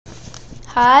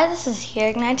Hi, this is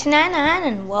Here99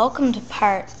 and welcome to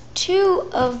part 2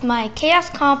 of my Chaos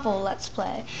Compo Let's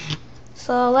Play.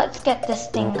 So let's get this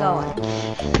thing going.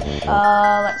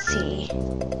 Let's see.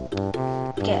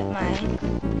 Get my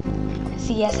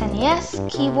CSNES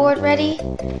keyboard ready.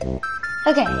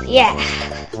 Okay, yeah.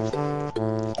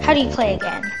 How do you play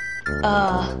again?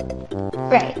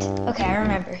 Right. Okay, I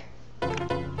remember.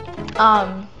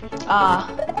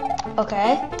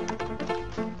 Okay.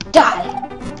 Die!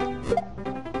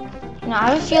 Now,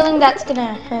 I have a feeling that's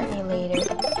gonna hurt me later.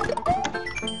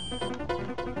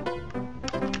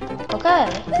 Okay.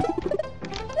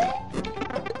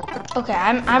 Okay,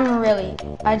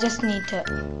 I just need to...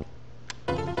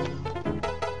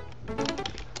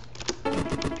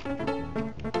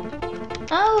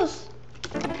 Oh!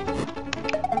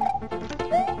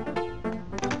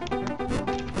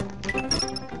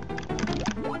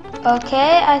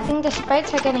 Okay, I think the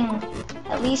sprites are getting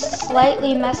at least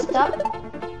slightly messed up.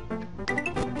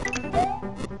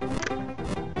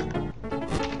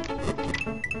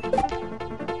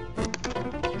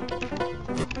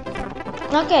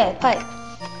 Okay, pipe.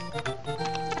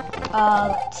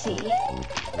 Let's see.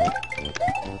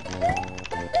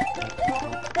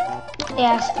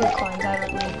 Yeah, screw coins. I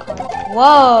don't need coins.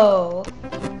 Whoa!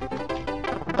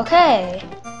 Okay.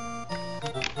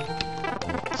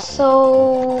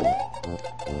 So...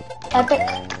 Epic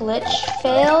glitch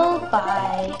fail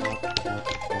by...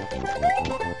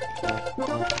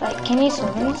 Like, can you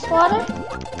swim in this water?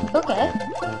 Okay.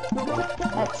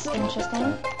 That's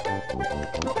interesting.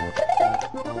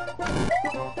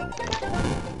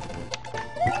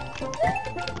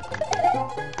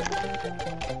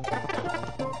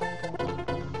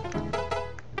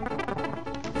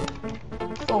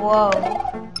 Whoa.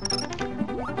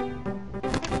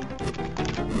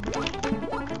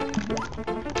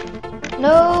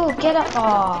 No, get up.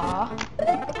 Aww.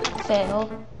 Fail.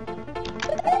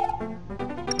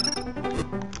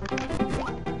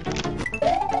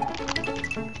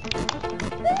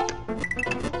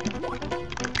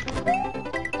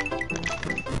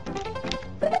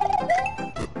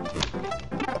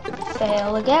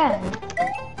 Fail again.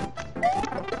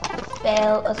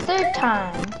 Fail a third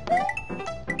time.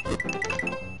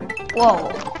 Whoa.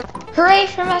 Hooray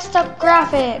for messed up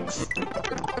graphics!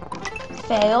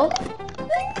 Fail.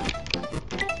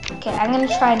 Okay, I'm gonna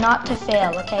try not to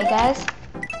fail, okay guys?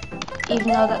 Even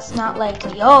though that's not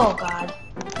likely. Oh god.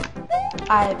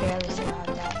 I barely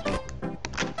survived that.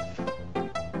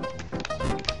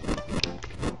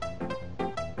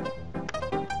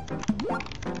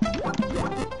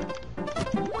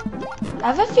 I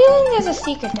have a feeling there's a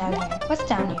secret down here. What's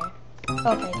down here?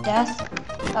 Okay, death.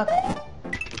 Okay.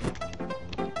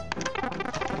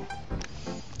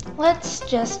 Let's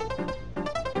just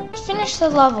finish the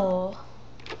level.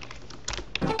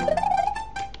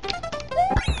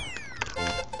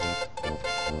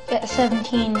 Get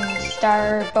 17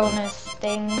 star bonus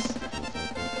things.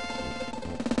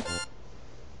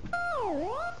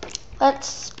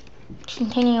 Let's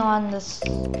continue on this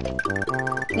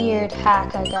weird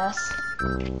hack, I guess.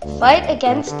 Fight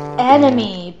against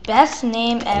enemy. Best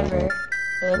name ever.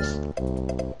 Oops.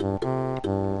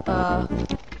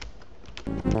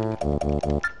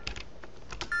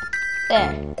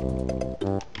 There.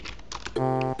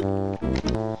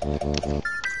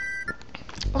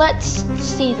 Let's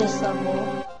see this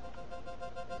level.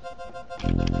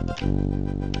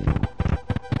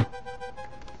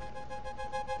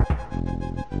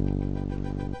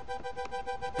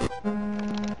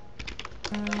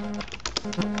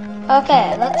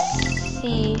 Okay, let's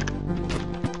see.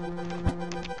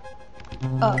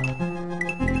 Oh.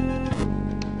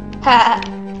 Ha!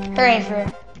 Hooray for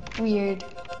weird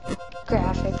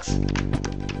graphics.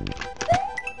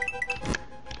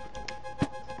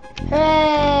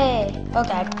 Hooray!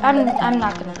 Okay, I'm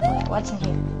not gonna play it. What's in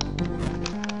here?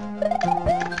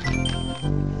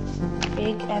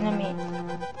 Big enemy.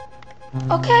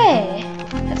 Okay,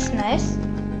 that's nice.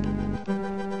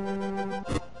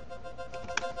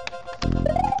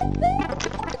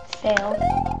 Fail.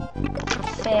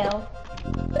 Fail.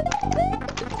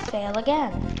 Fail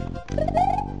again.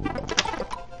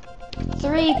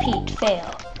 Three-peat fail.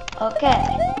 Okay.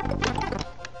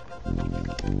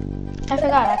 I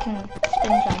forgot I can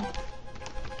spin jump.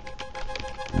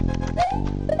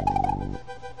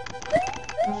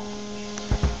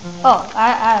 Oh,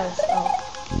 I was,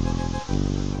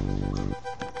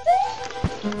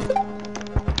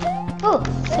 oh,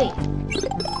 sweet.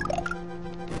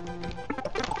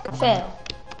 Fail.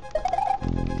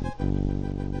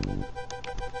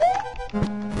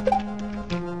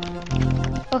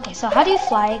 Okay, so how do you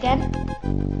fly again?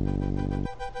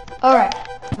 Alright.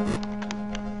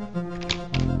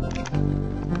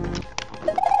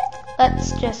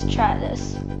 let's just try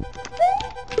this.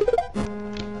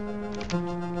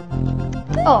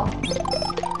 Oh.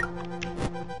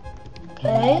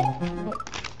 Okay.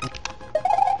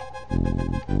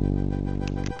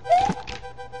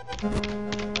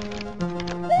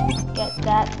 Get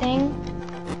that thing.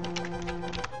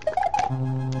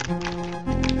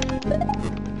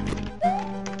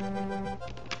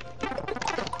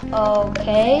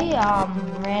 Okay,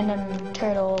 random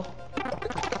turtle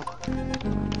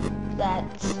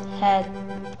that's head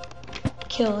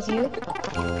kills you.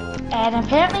 And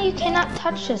apparently you cannot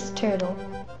touch this turtle.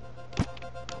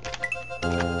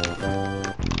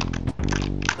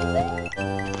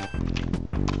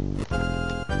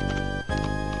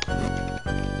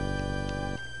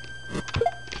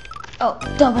 Oh,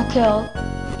 double kill.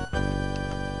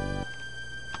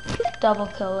 Double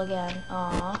kill again.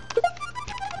 Aww.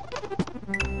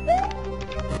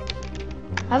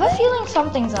 I have a feeling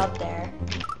something's up there.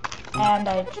 And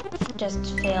I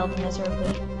just failed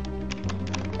miserably.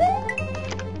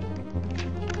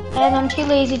 And I'm too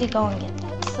lazy to go and get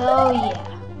that. So yeah.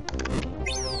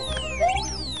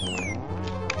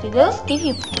 Do those give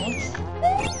you points?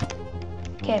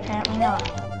 Okay, apparently not.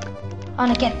 I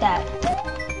wanna get that.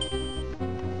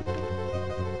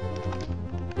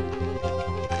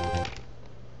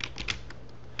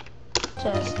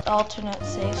 Just alternate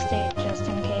save state just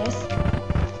in case.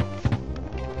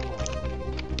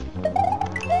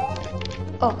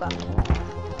 Oh god.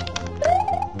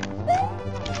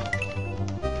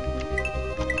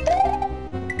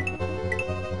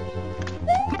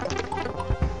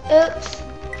 Oops.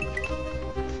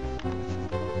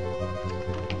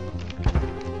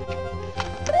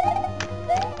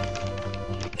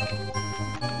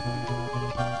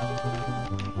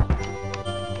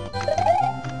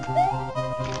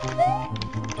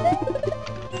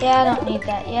 Yeah, I don't need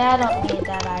that. Yeah, I don't need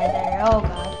that either. Oh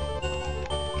god.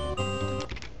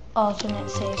 Alternate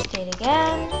save state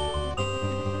again.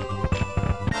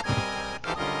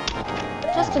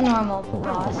 Just a normal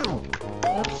boss.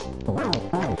 Oops.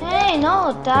 Hey,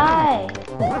 no, die.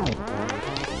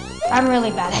 I'm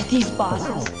really bad at these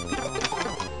bosses.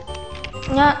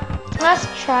 Now, let's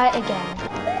try again.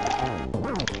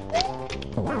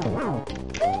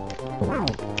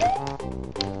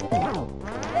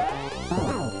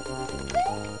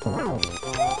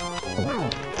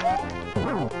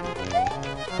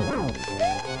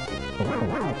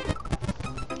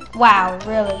 Wow,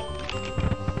 really?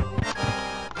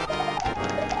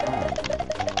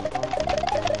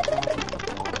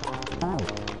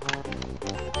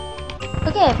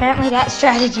 Okay, apparently that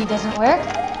strategy doesn't work.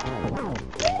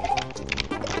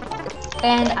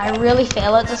 And I really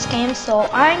fail at this game, so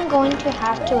I'm going to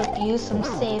have to abuse some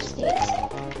save states,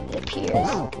 it appears.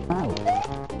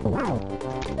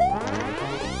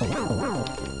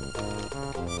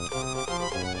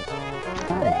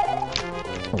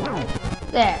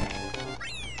 There.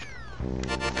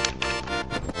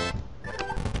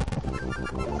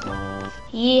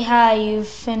 Yeehaw, you've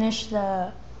finished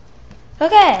the...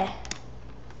 Okay.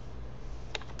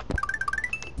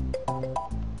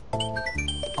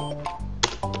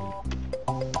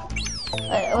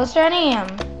 Wait, was there any,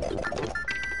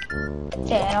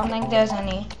 Okay, I don't think there's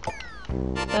any.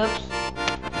 Oops.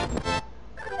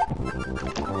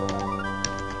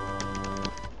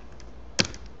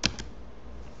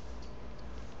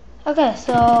 Okay,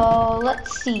 so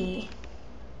let's see.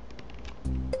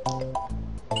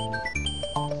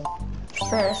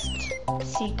 First,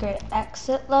 secret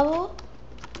exit level.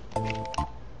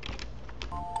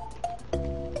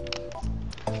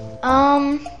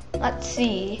 Let's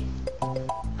see.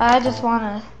 I just want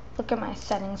to look at my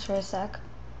settings for a sec.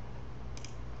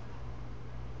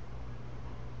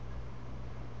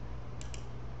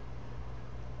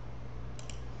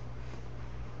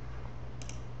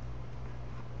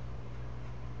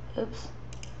 Oops.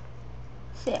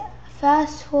 So yeah,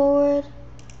 fast forward.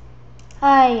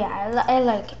 Yeah, I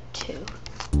like it too.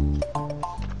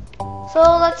 So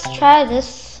let's try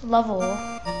this level.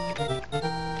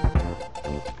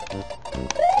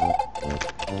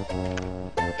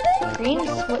 Green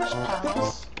Switch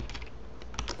Palace.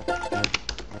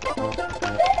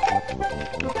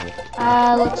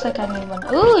 Looks like I need one.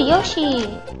 Ooh,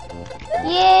 Yoshi!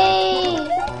 Yay!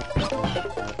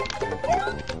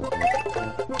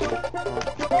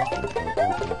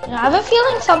 I have a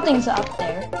feeling something's up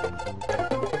there.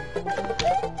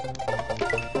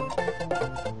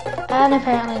 And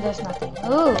apparently there's nothing.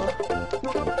 Ooh.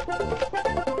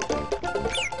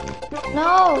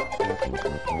 No!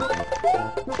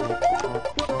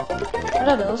 What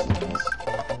are those things?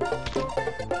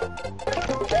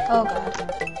 Oh god.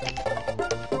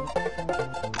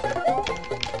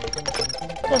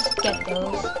 just get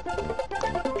those.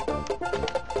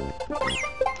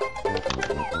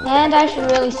 And I should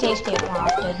really save state more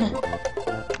often.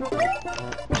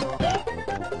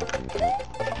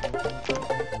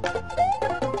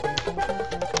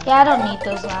 Yeah, I don't need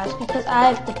those lives because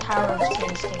I have the Tower of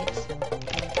Save States.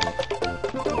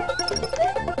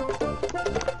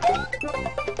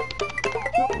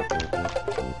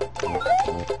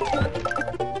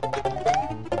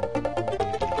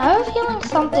 I have a feeling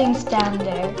something's down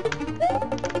there,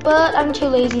 but I'm too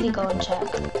lazy to go and check.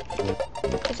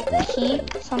 Is it a key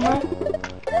somewhere?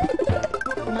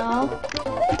 No.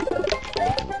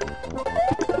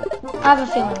 I have a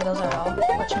feeling those are all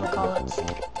whatchamacallits.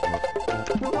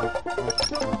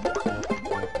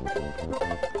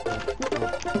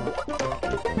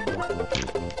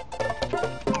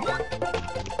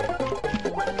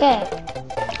 Okay.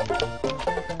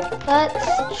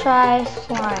 Let's try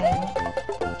flying.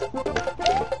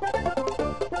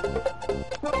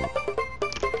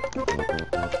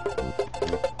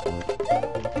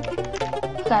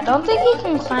 Okay, I don't think you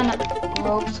can climb up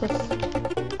ropes with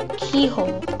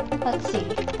keyhole. Let's see.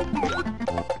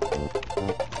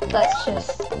 Let's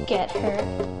just get her.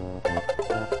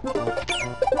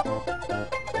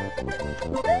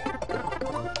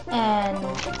 And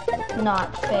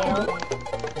not fail.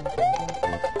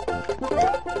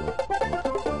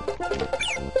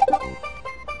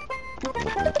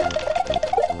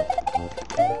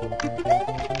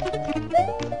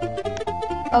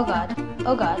 Oh god,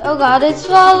 oh god, oh god, it's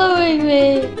following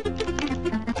me!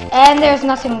 And there's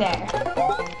nothing there.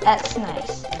 That's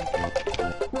nice.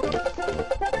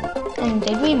 And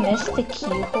did we miss the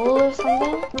keyhole or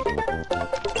something?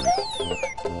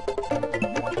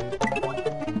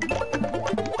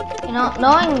 You know,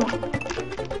 knowing...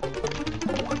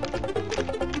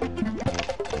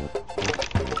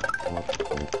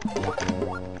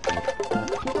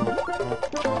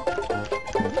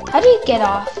 How do you get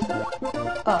off?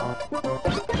 Oh.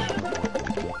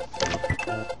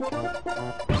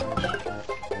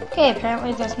 Okay,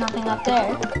 apparently there's nothing up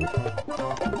there.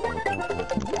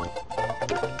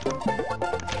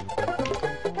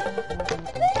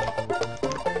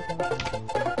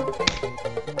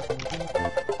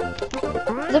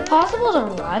 Is it possible to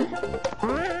run?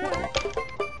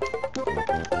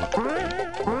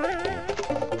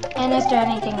 And is there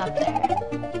anything up there?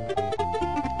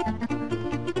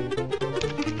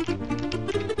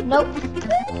 Nope.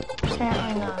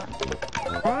 Apparently not.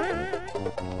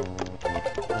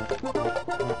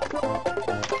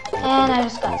 And I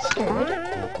just got screwed.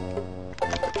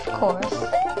 Of course.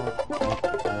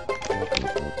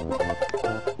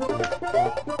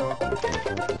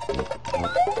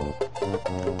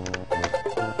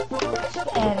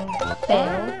 And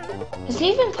fail. Is it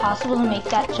even possible to make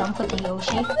that jump with the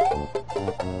Yoshi?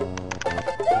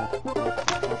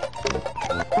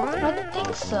 I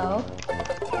think so.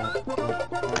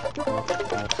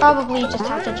 Probably just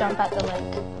have to jump at the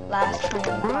last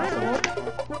time possible.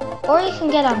 Or you can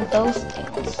get on those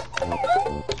things.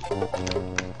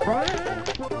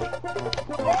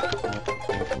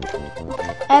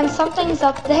 And something's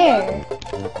up there.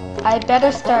 I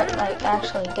better start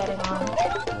actually getting on.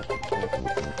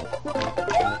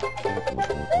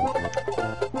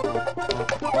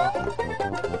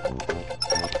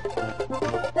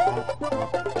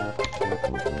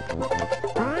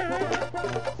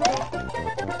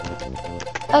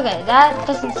 Okay, that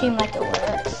doesn't seem like it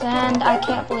works, and I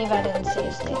can't believe I didn't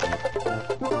save state.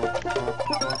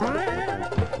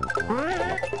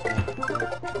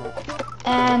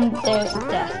 And there's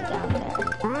death down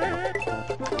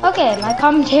there. Okay, my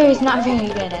commentary is not very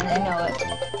good, and I know it.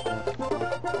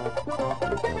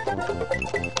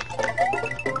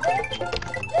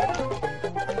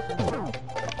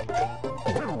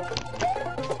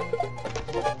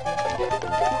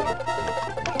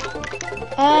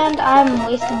 And I'm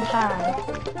wasting time.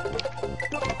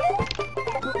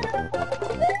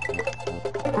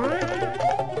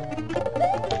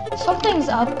 Something's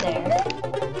up there.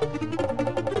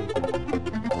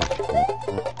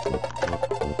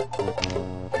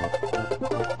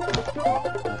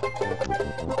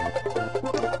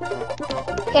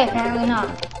 Okay, apparently not.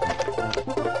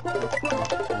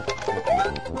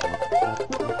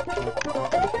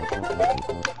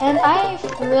 And I've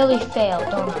really failed,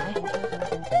 don't I?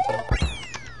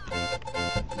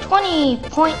 20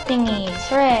 point thingies,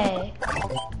 hooray!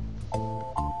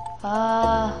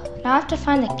 Now I have to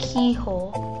find the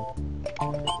keyhole.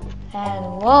 And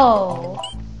whoa!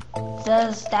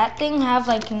 Does that thing have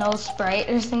no sprite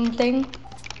or something?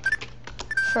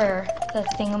 For the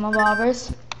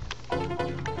thingamabobbers?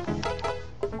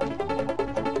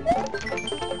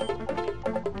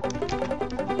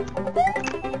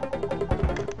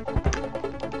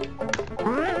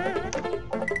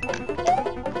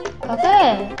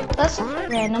 Let's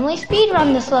randomly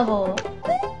speedrun this level.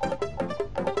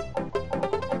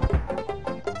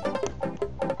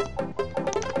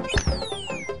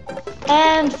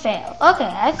 And fail. Okay,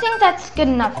 I think that's good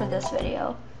enough for this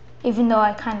video, even though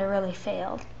I kind of really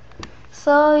failed.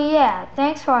 So yeah,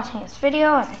 thanks for watching this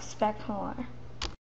video and expect more.